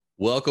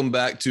Welcome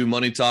back to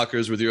Money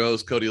Talkers with your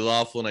host, Cody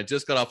Laughlin. I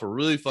just got off a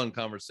really fun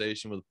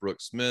conversation with Brooke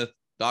Smith,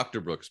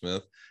 Dr. Brooke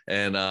Smith,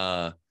 and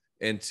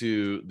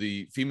into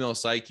the female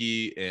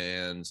psyche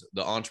and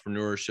the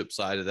entrepreneurship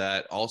side of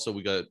that. Also,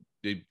 we got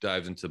deep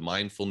dives into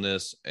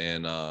mindfulness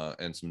and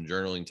some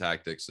journaling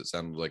tactics. It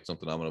sounded like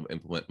something I'm going to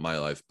implement in my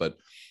life. But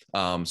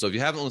so if you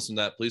haven't listened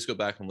to that, please go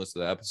back and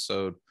listen to the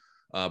episode.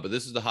 But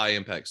this is the high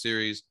impact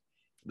series.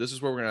 This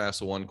is where we're going to ask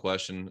the one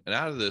question. And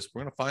out of this,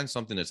 we're going to find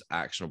something that's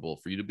actionable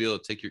for you to be able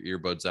to take your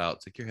earbuds out,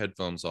 take your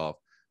headphones off,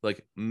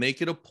 like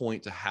make it a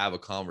point to have a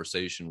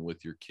conversation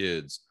with your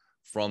kids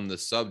from the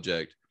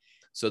subject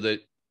so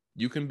that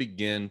you can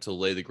begin to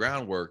lay the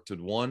groundwork to,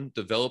 one,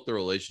 develop the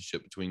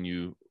relationship between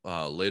you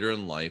later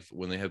in life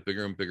when they have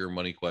bigger and bigger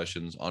money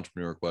questions,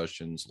 entrepreneur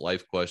questions,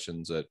 life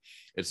questions, that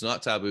it's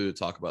not taboo to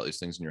talk about these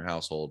things in your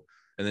household.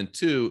 And then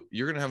two,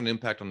 you're going to have an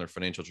impact on their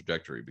financial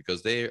trajectory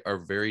because they are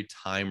very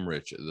time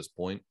rich at this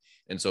point.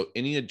 And so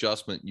any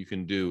adjustment you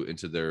can do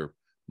into their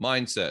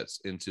mindsets,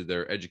 into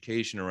their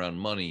education around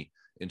money,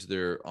 into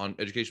their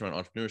education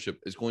around entrepreneurship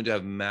is going to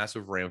have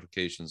massive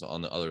ramifications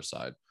on the other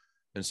side.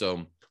 And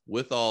so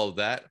with all of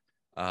that,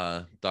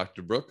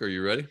 Dr. Brooke, are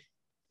you ready?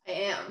 I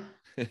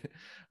am.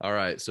 All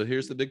right. So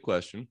here's the big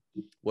question.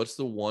 What's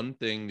the one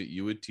thing that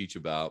you would teach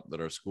about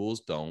that our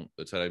schools don't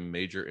that's had a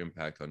major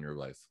impact on your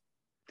life?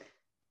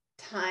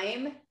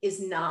 Time is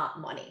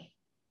not money.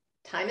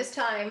 Time is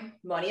time.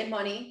 Money and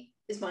money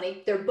is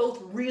money. They're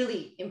both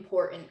really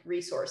important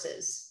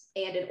resources.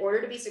 And in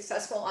order to be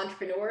successful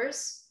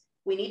entrepreneurs,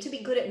 we need to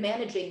be good at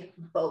managing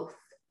both,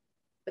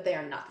 but they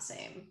are not the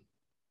same.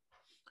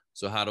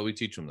 So how do we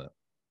teach them that?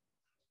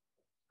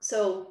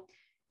 So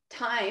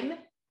time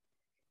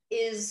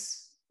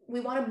is,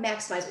 we want to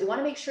maximize. We want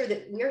to make sure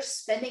that we're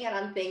spending it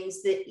on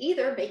things that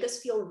either make us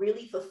feel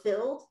really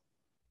fulfilled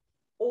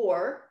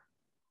or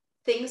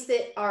things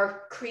that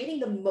are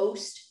creating the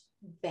most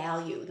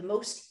value, the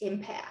most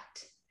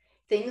impact,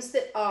 things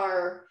that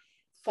are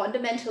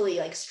fundamentally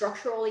like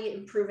structurally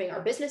improving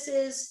our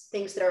businesses,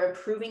 things that are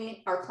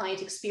improving our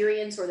client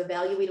experience or the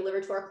value we deliver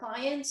to our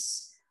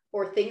clients,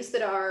 or things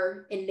that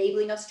are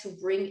enabling us to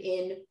bring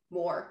in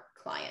more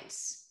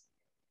clients.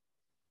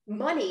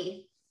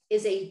 Money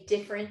is a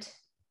different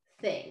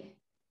thing.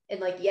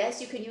 And like,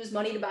 yes, you can use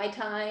money to buy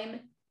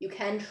time. You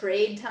can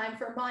trade time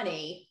for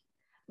money,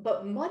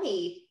 but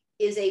money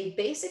is a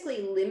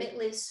basically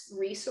limitless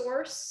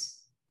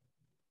resource.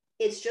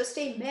 It's just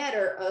a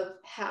matter of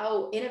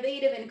how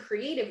innovative and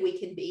creative we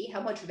can be,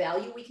 how much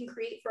value we can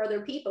create for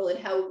other people, and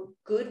how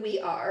good we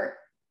are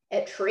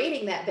at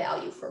trading that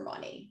value for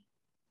money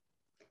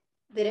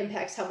that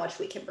impacts how much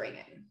we can bring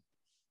in.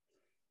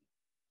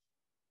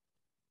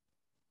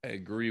 I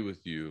agree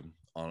with you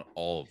on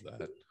all of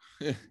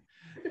that.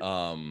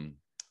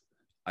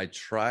 I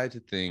try to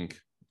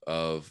think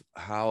of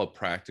how a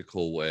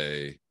practical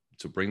way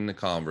to bring the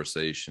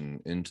conversation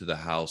into the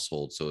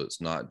household so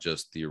it's not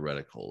just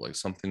theoretical, like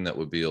something that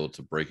would be able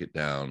to break it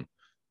down,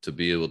 to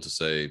be able to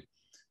say,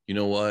 you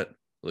know what,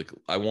 like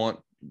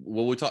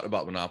we talked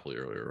about Monopoly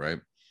earlier, right?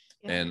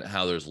 Yeah. And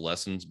how there's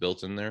lessons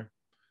built in there.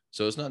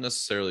 So it's not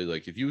necessarily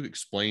like if you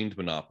explained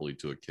Monopoly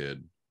to a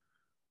kid,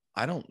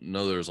 I don't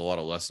know there's a lot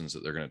of lessons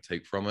that they're going to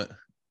take from it,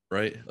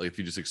 right? Like if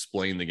you just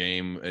explain the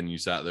game and you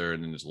sat there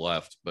and then just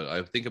left. But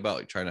I think about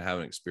like trying to have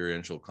an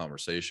experiential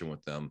conversation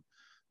with them.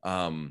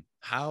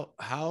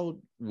 How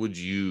would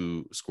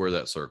you square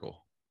that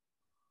circle?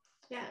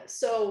 Yeah,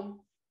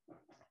 so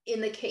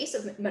in the case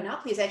of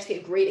Monopoly is actually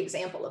a great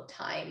example of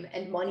time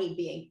and money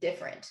being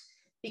different,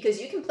 because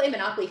you can play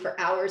Monopoly for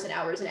hours and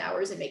hours and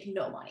hours and make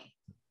no money.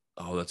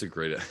 Oh, that's a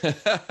great.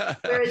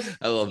 Whereas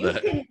I love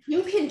that.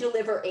 You can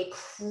deliver a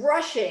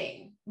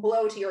crushing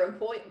blow to your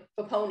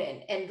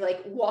opponent and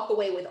like walk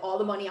away with all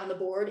the money on the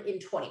board in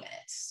 20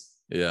 minutes.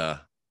 Yeah.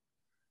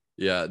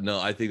 Yeah, no,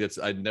 I think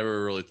I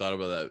never really thought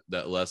about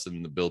that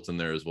lesson built in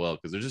there as well,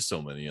 because there's just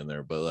so many in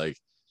there. But like,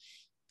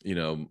 you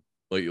know,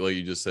 like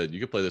you just said, you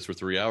could play this for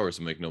 3 hours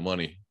and make no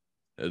money.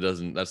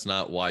 That's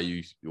not why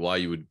you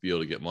would be able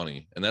to get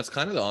money. And that's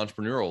kind of the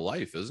entrepreneurial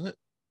life, isn't it?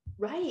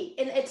 Right.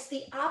 And it's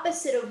the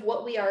opposite of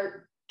what we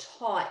are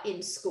taught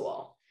in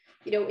school.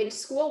 You know, in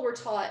school, we're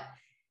taught,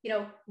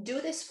 do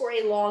this for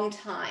a long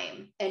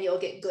time and you'll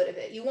get good at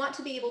it. You want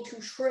to be able to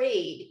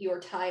trade your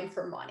time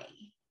for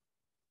money.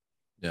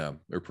 Yeah,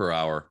 or per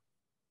hour.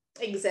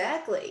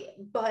 Exactly.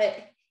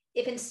 But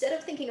if instead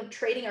of thinking of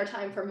trading our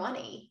time for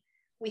money,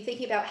 we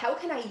thinking about how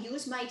can I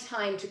use my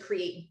time to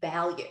create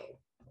value?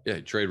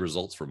 Yeah, trade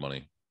results for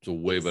money. It's a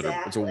way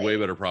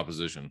better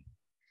proposition.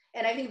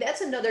 And I think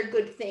that's another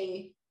good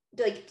thing,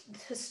 like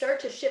to start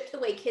to shift the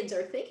way kids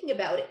are thinking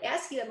about it,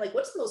 asking them like,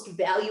 what's the most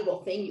valuable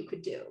thing you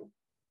could do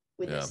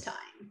with this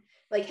time?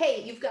 Like,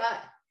 hey, you've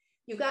got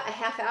a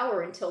half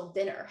hour until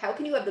dinner. How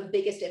can you have the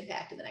biggest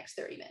impact in the next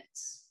 30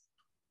 minutes?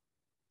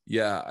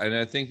 Yeah, and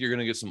I think you're going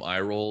to get some eye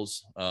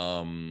rolls,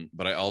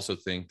 but I also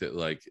think that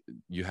like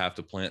you have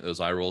to plant those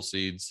eye roll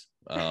seeds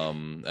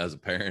as a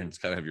parent. It's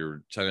kind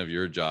of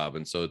your job.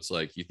 And so it's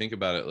like you think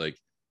about it like,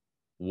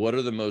 what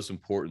are the most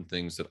important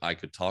things that I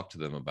could talk to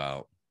them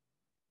about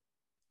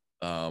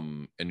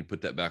and you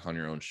put that back on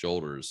your own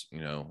shoulders,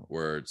 you know,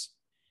 where it's,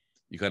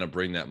 you kind of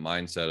bring that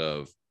mindset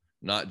of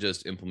not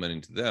just implementing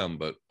to them,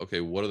 but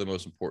okay, what are the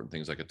most important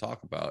things I could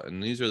talk about?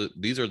 And these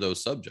are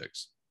those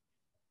subjects,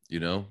 you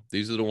know,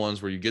 these are the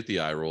ones where you get the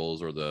eye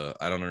rolls or the,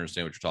 I don't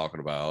understand what you're talking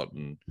about.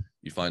 And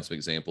you find some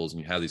examples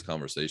and you have these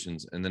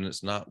conversations, and then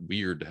it's not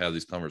weird to have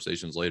these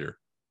conversations later.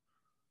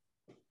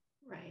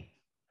 Right.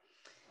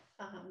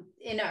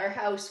 In our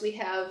house, we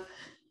have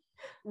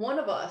one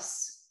of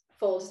us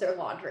folds their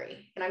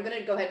laundry, and I'm going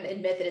to go ahead and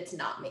admit that it's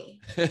not me.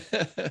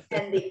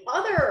 And the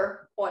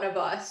other one of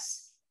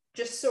us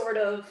just sort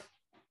of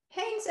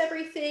hangs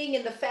everything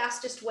in the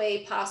fastest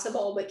way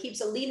possible, but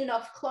keeps a lean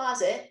enough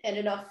closet and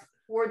enough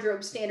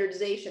wardrobe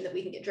standardization that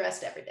we can get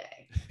dressed every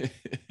day.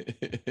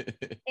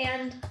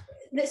 And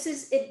this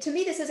is, to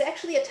me, this is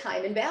actually a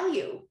time and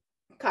value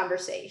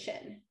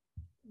conversation,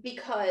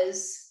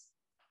 because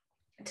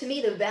to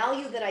me, the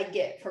value that I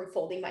get from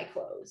folding my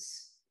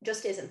clothes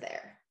just isn't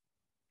there.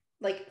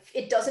 Like,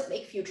 it doesn't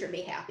make future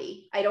me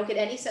happy. I don't get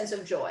any sense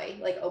of joy,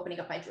 like opening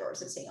up my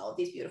drawers and seeing all of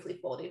these beautifully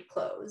folded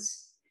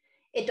clothes.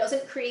 It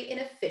doesn't create an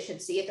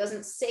efficiency. It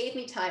doesn't save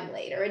me time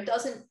later. It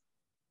doesn't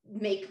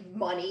make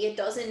money. It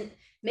doesn't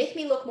make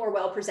me look more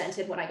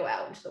well-presented when I go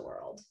out into the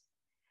world.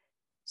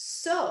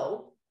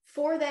 So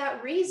for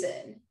that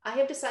reason, I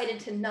have decided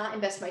to not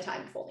invest my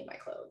time folding my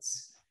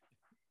clothes.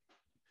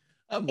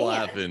 I'm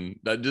laughing.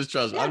 I'm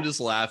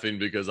just laughing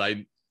because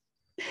I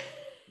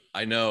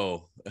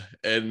know.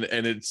 And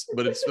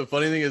but it's the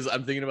funny thing is,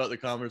 I'm thinking about the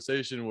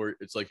conversation where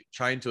it's like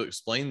trying to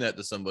explain that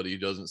to somebody who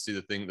doesn't see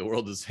the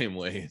world the same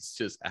way. It's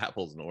just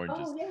apples and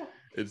oranges. Oh yeah.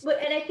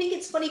 And I think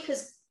it's funny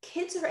because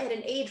kids are at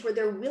an age where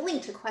they're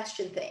willing to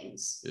question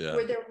things,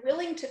 where they're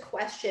willing to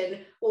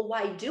question, well,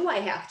 why do I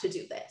have to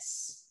do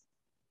this?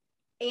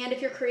 And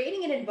if you're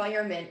creating an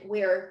environment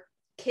where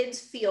kids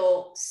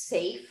feel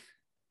safe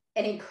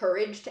and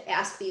encouraged to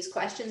ask these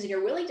questions, and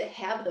you're willing to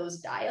have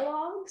those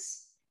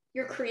dialogues,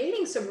 you're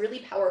creating some really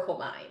powerful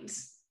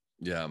minds.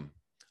 Yeah.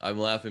 I'm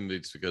laughing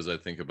because I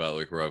think about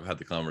like where I've had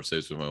the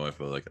conversation with my wife,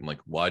 I'm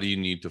like, why do you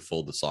need to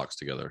fold the socks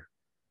together?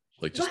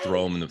 Like, just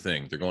throw them in the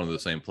thing. They're going to the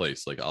same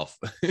place. Like, but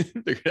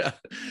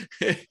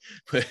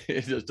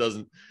it just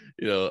doesn't,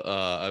 you know,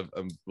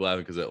 I'm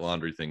laughing because that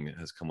laundry thing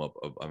has come up,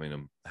 I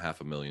mean,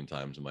 500,000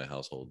 times in my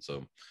household.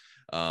 So,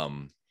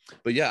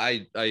 but yeah,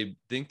 I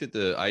think that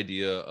the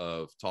idea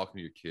of talking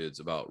to your kids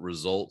about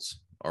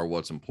results are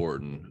what's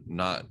important,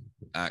 not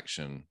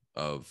action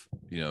of,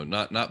 you know,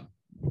 not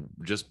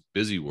just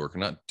busy work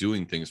and not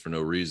doing things for no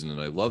reason. And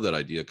I love that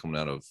idea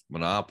coming out of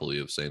Monopoly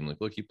of saying,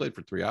 like, look, you played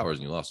for 3 hours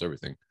and you lost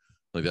everything.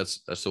 Like, that's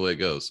the way it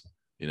goes,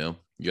 you know,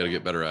 you got to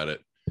get better at it,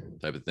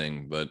 type of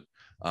thing. But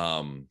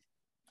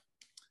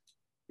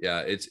yeah,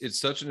 it's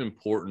such an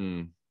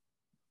important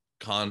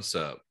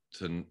concept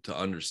to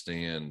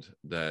understand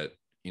that,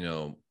 you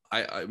know,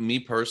 me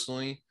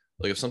personally,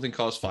 like, if something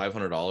costs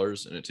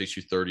 $500 and it takes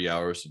you 30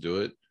 hours to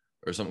do it,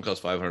 or something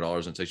costs $500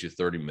 and it takes you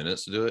 30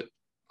 minutes to do it,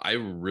 I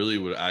really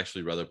would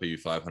actually rather pay you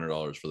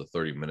 $500 for the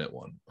 30-minute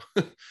one,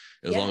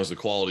 as long as the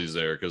quality is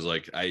there. Cause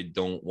like, I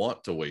don't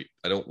want to wait.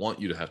 I don't want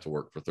you to have to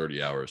work for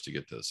 30 hours to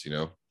get this, you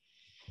know?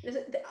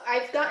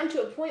 I've gotten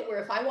to a point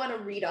where if I want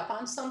to read up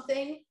on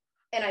something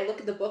and I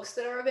look at the books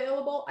that are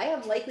available, I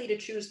am likely to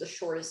choose the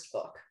shortest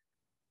book.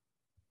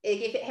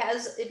 If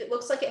it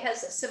looks like it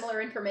has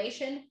similar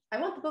information, I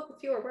want the book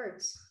with fewer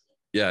words.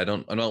 Yeah, I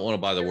don't want to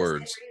buy the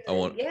words. I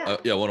want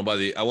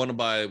to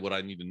buy what I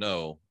need to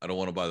know. I don't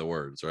want to buy the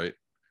words, right?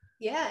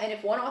 Yeah, and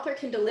if one author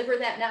can deliver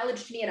that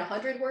knowledge to me in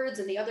 100 words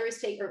and the other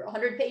is taking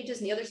 100 pages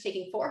and the other is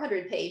taking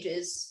 400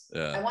 pages,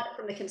 I want it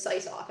from the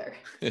concise author.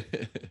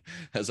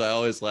 As I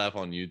always laugh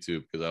on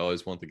YouTube, because I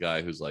always want the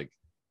guy who's like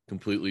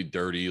completely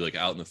dirty, like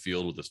out in the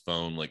field with his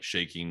phone, like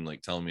shaking,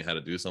 like telling me how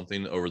to do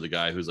something, over the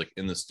guy who's like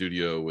in the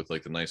studio with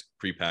like the nice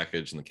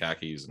prepackaged and the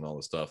khakis and all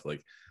the stuff.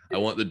 Like, I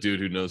want the dude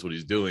who knows what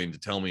he's doing to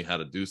tell me how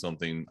to do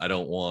something. I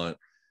don't want,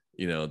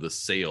 you know, the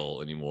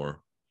sale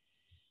anymore.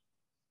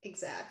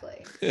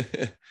 Exactly.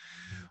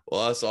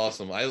 Well, that's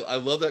awesome. I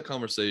love that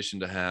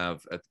conversation to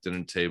have at the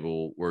dinner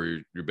table,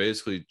 where you're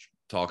basically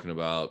talking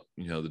about,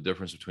 you know, the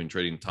difference between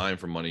trading time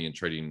for money and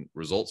trading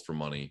results for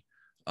money,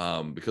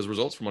 because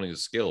results for money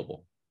is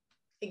scalable.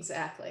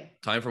 Exactly.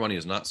 Time for money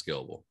is not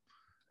scalable,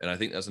 and I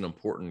think that's an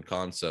important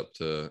concept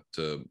to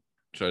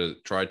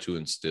try to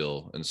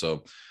instill. And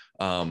so,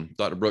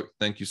 Dr. Brooke,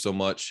 thank you so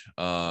much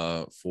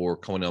for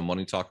coming on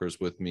Money Talkers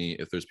with me.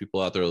 If there's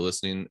people out there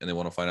listening and they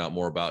want to find out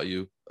more about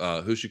you,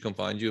 who should come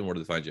find you, and where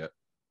do they find you at?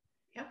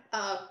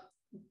 Yeah.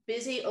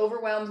 Busy,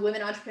 overwhelmed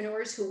women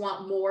entrepreneurs who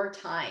want more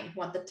time,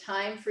 want the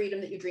time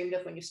freedom that you dreamed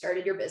of when you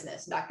started your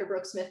business.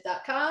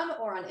 drbrooksmith.com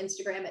or on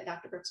Instagram at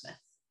Dr. Brooke Smith.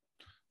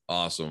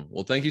 Awesome.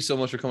 Well, thank you so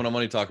much for coming on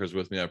Money Talkers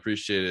with me. I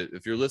appreciate it.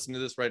 If you're listening to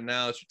this right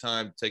now, it's your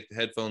time to take the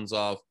headphones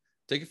off,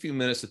 take a few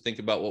minutes to think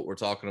about what we're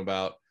talking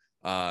about.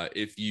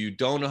 If you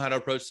don't know how to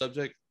approach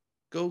subject,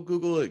 go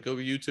Google it, go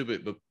YouTube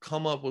it, but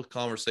come up with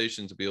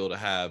conversations to be able to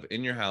have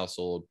in your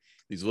household.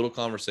 These little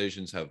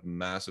conversations have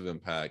massive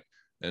impact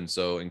And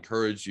so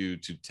encourage you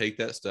to take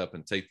that step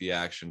and take the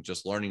action.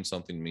 Just learning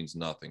something means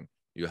nothing.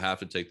 You have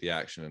to take the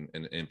action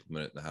and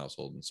implement it in the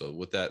household. And so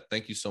with that,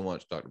 thank you so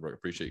much, Dr. Brooke.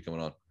 Appreciate you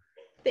coming on.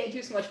 Thank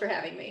you so much for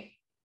having me.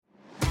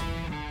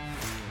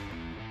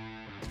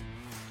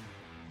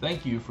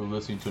 Thank you for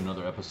listening to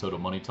another episode of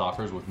Money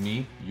Talkers with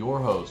me, your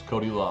host,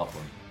 Cody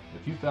Laughlin.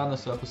 If you found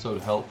this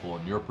episode helpful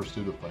in your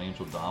pursuit of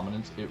financial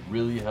dominance, it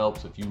really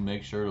helps if you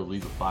make sure to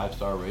leave a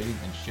 5-star rating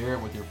and share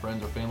it with your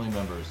friends or family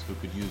members who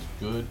could use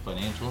good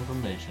financial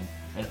information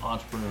and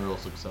entrepreneurial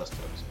success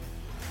tips.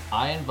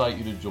 I invite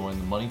you to join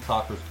the Money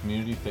Talkers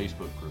community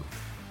Facebook group.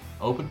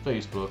 Open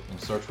Facebook and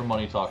search for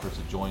Money Talkers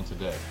to join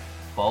today.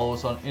 Follow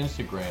us on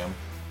Instagram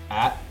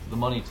 @The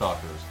Money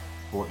Talkers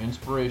for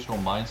inspirational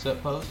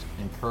mindset posts,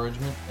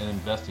 encouragement, and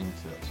investing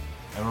tips.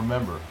 And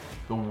remember,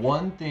 the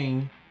one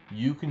thing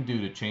you can do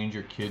to change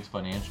your kids'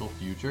 financial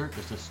future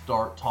is to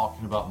start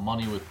talking about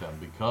money with them,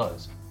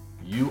 because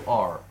you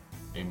are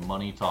a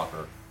money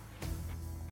talker